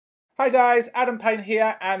Hi guys, Adam Payne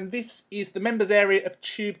here, and this is the members area of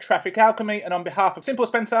Tube Traffic Alchemy, and on behalf of Simple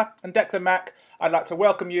Spencer and Declan Mack, I'd like to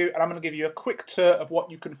welcome you, and I'm going to give you a quick tour of what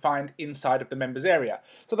you can find inside of the members area.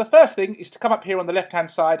 So the first thing is to come up here on the left hand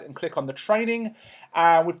side and click on the training.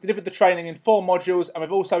 We've delivered the training in 4 modules, and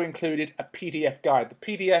we've also included a PDF guide.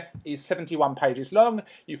 The PDF is 71 pages long.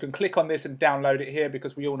 You can click on this and download it here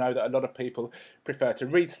because we all know that a lot of people prefer to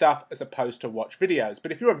read stuff as opposed to watch videos.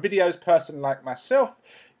 But if you're a videos person like myself,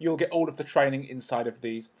 you'll get all of the training inside of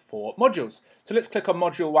these 4 modules. So let's click on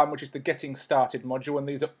module 1, which is the getting started module, and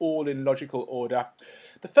these are all in logical order.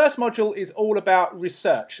 The first module is all about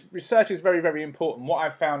research. Research is very, very important. What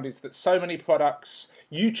I've found is that so many products,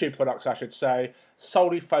 YouTube products I should say,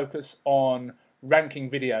 solely focus on ranking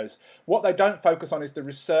videos. What they don't focus on is the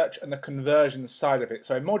research and the conversion side of it.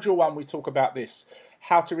 So in module 1 we talk about this,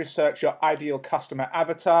 how to research your ideal customer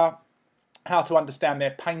avatar, how to understand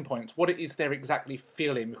their pain points, what it is they're exactly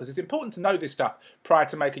feeling, because it's important to know this stuff prior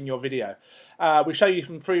to making your video. We show you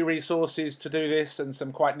some free resources to do this and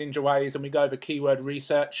some quite ninja ways, and we go over keyword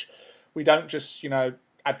research. We don't just,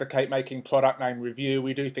 advocate making product name review.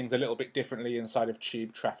 We do things a little bit differently inside of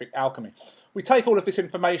Tube Traffic Alchemy. We take all of this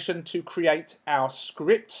information to create our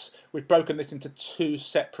scripts. We've broken this into 2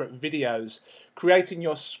 separate videos. Creating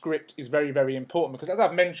your script is very, very important because, as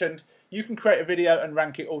I've mentioned, you can create a video and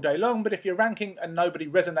rank it all day long, but if you're ranking and nobody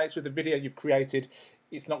resonates with the video you've created,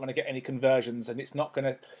 it's not going to get any conversions and it's not going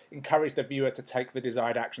to encourage the viewer to take the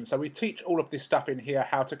desired action. So we teach all of this stuff in here,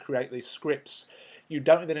 how to create these scripts. You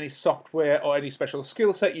don't need any software or any special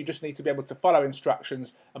skill set, you just need to be able to follow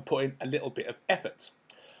instructions and put in a little bit of effort.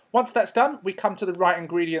 Once that's done, we come to the right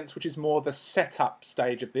ingredients, which is more the setup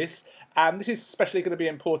stage of this. And this is especially going to be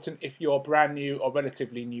important if you're brand new or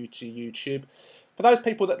relatively new to YouTube. For those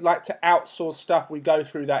people that like to outsource stuff, we go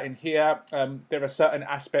through that in here. There are certain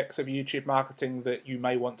aspects of YouTube marketing that you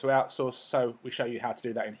may want to outsource, so we show you how to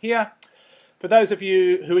do that in here. For those of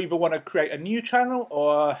you who either want to create a new channel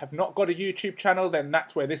or have not got a YouTube channel, then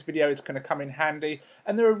that's where this video is going to come in handy.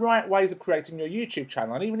 And there are right ways of creating your YouTube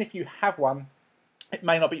channel, and even if you have one, it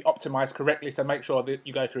may not be optimized correctly, so make sure that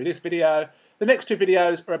you go through this video. The next 2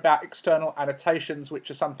 videos are about external annotations, which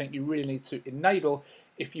are something you really need to enable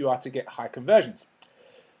if you are to get high conversions.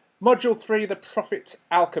 Module 3, the Profit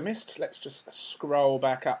Alchemist. Let's just scroll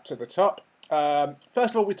back up to the top.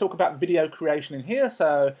 First of all, we talk about video creation in here,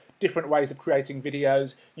 so different ways of creating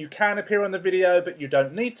videos. You can appear on the video, but you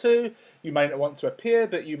don't need to. You may not want to appear,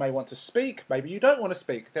 but you may want to speak. Maybe you don't want to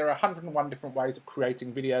speak. There are 101 different ways of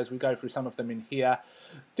creating videos. We go through some of them in here.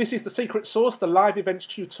 This is the secret sauce, the live events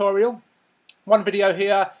tutorial. 1 video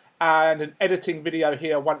here and an editing video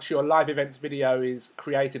here once your live events video is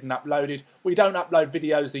created and uploaded. We don't upload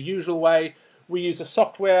videos the usual way. We use a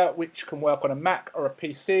software which can work on a Mac or a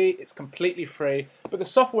PC. It's completely free, but the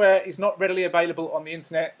software is not readily available on the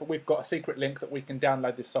internet, but we've got a secret link that we can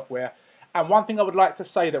download this software. And one thing I would like to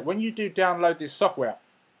say, that when you do download this software,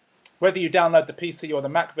 whether you download the PC or the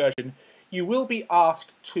Mac version, you will be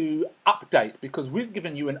asked to update because we've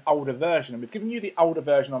given you an older version, and we've given you the older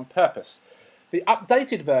version on purpose. The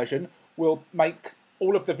updated version will make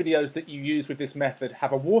all of the videos that you use with this method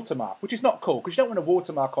have a watermark, which is not cool because you don't want a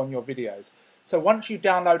watermark on your videos. So once you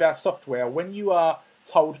download our software, when you are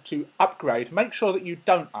told to upgrade, make sure that you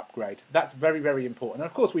don't upgrade. That's very, very important. And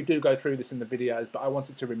of course we do go through this in the videos, but I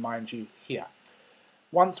wanted to remind you here.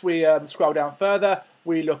 Once we scroll down further,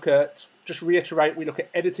 we look at, just reiterate, we look at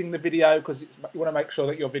editing the video because you want to make sure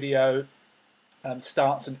that your video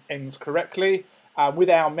starts and ends correctly.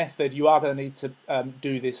 With our method, you are going to need to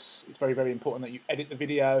do this. It's very, very important that you edit the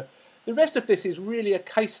video. The rest of this is really a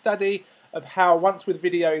case study of how, once with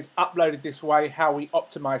video is uploaded this way, how we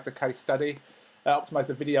optimize the case study, optimize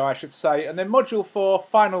the video I should say. And then module 4,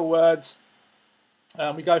 final words.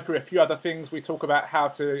 We go through a few other things. We talk about how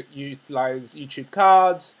to utilize YouTube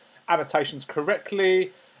cards, annotations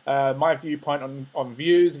correctly, my viewpoint on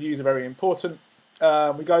views. Views are very important.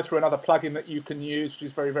 We go through another plugin that you can use, which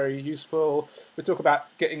is very, very useful. We talk about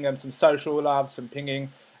getting some social love, some pinging,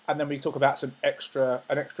 and then we talk about an extra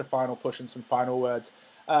final push and some final words.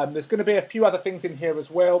 There's going to be a few other things in here as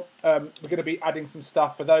well. We're going to be adding some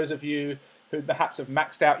stuff for those of you who perhaps have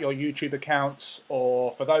maxed out your YouTube accounts,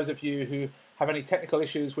 or for those of you who have any technical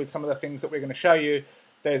issues with some of the things that we're going to show you.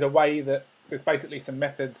 There's a way that there's basically some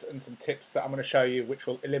methods and some tips that I'm going to show you which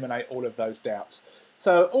will eliminate all of those doubts.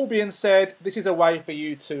 So all being said, this is a way for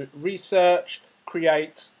you to research,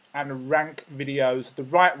 create and rank videos the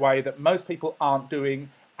right way that most people aren't doing,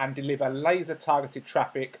 and deliver laser targeted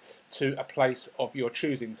traffic to a place of your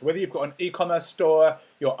choosing. So whether you've got an e-commerce store,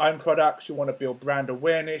 your own products, you want to build brand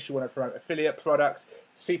awareness, you want to promote affiliate products,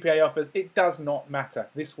 CPA offers, it does not matter.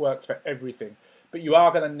 This works for everything. But you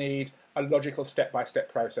are going to need a logical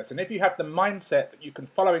step-by-step process. And if you have the mindset that you can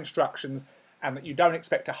follow instructions and that you don't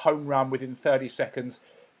expect a home run within 30 seconds,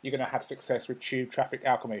 you're going to have success with Tube Traffic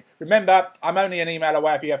Alchemy. Remember, I'm only an email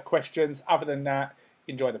away if you have questions. Other than that,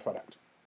 enjoy the product.